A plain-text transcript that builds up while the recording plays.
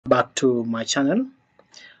back to my channel.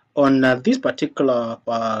 On this particular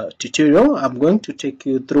tutorial, I'm going to take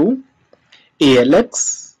you through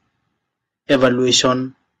ALX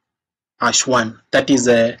evaluation #1. That is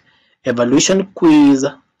a evaluation quiz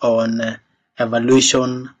on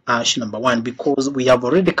evaluation number 1, because we have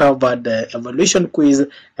already covered the evaluation quiz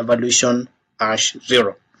evaluation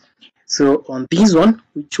 #0. So on this one,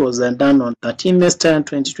 which was done on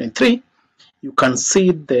 13/10/2023, you can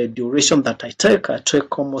see the duration that I take. I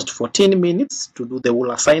take almost 14 minutes to do the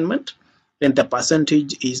whole assignment, and the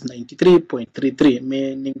percentage is 93.33,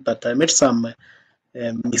 meaning that I made some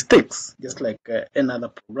mistakes, just like another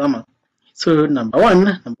programmer. So number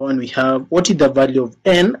one, we have what is the value of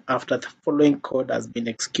n after the following code has been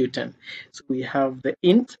executed. So we have the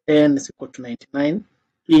int n is equal to 99,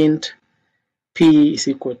 int p is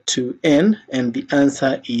equal to n, and the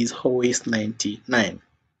answer is always 99.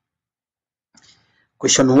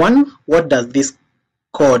 Question 1, what does this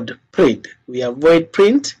code print? We have void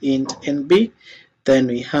print int nb, then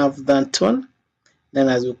we have that one. Then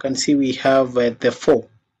as you can see, we have the 4,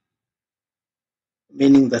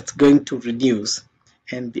 meaning that's going to reduce,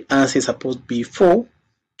 and the answer is supposed to be 4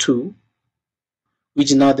 2,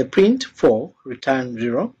 which now the print 4 return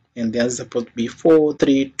 0, and the answer is supposed to be 4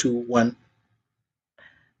 3 2 1.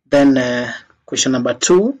 Then question number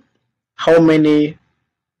 2, how many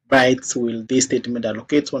bytes will this statement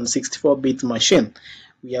allocate on 64-bit machine?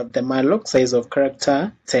 We have the malloc size of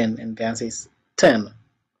character 10, and the answer is 10.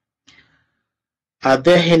 Are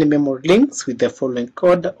there any memory links with the following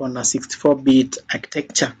code on a 64-bit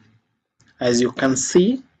architecture? As you can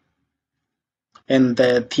see, and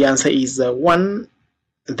the answer is 1.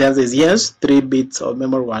 The answer is yes, 3 bits of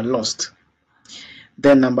memory were lost.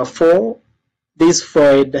 Then number 4, this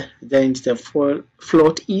void, then the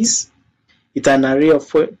float is, it's an array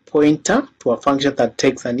of pointer to a function that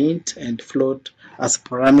takes an int and float as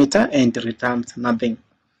parameter and returns nothing.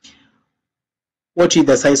 What is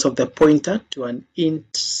the size of the pointer to an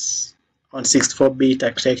int on 64-bit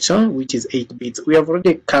architecture, which is 8 bits? We have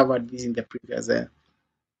already covered this in the previous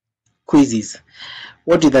quizzes.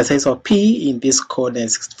 What is the size of p in this code and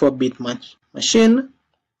 64-bit machine?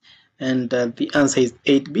 And the answer is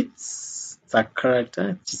 8 bits. The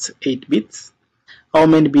character is 8 bits. How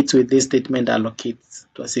many bits will this statement allocate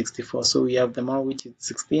to a 64? So we have the one which is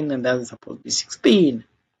 16, and that is supposed to be 16.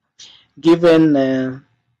 Given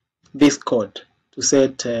this code to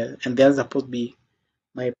set, and the answer is supposed to be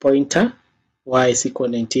my pointer y is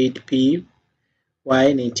equal to 98p,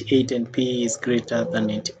 y 98 and p is greater than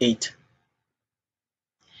 98.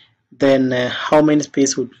 Then how many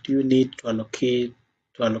space would you need to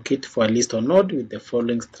allocate for a list or node with the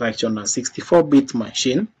following structure on a 64-bit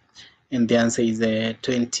machine? And the answer is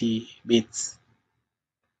 20 bits.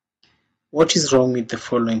 What is wrong with the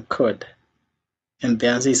following code? And the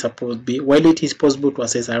answer is supposed to be, while it is possible to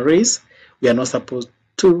access arrays, we are not supposed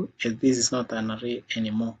to, as this is not an array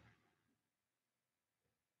anymore.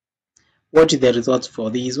 What is the result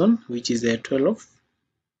for this one, which is 12,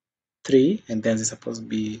 3, and the answer is supposed to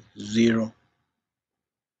be 0.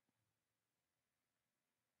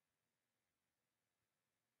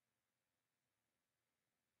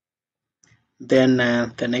 Then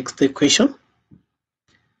the next question,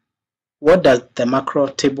 what does the macro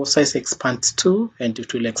table size expand to? And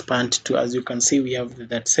it will expand to, as you can see, we have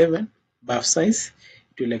that 7 buff size.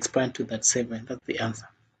 It will expand to that 7. That's the answer.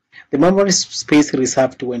 The memory space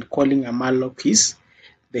reserved when calling a malloc is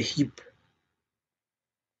the heap.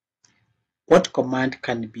 What command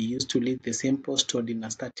can be used to leave the sample stored in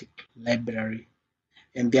a static library?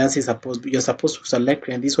 And the answer is you're supposed to select,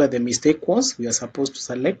 and this is where the mistake was. We are supposed to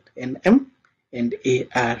select NM and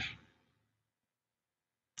AR.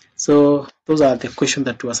 So those are the questions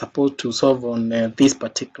that we are supposed to solve on this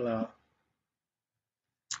particular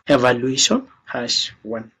evaluation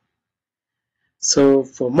 #1. So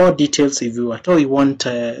for more details, if you at all you want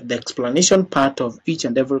the explanation part of each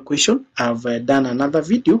and every question, I've done another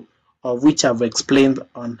video of which I've explained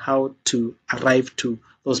on how to arrive to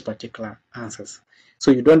those particular answers.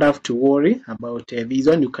 So you don't have to worry about this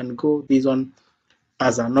one. You can go this one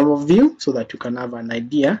as an overview so that you can have an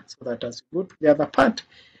idea, so that as you go to the other part,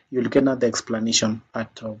 you'll get the explanation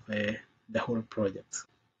part of the whole project.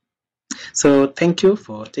 So thank you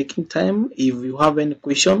for taking time. If you have any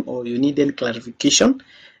question or you need any clarification,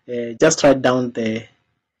 just write down the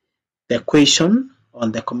question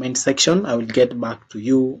on the comment section. I will get back to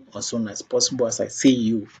you as soon as possible as I see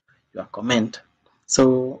your comment.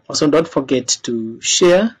 So also don't forget to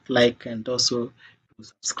share, like, and also to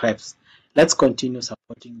subscribe. Let's continue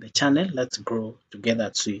supporting the channel. Let's grow together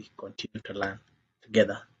as we continue to learn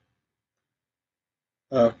together.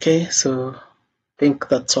 Okay, so think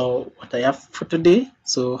that's all what I have for today.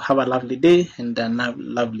 So have a lovely day and a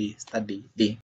lovely study day.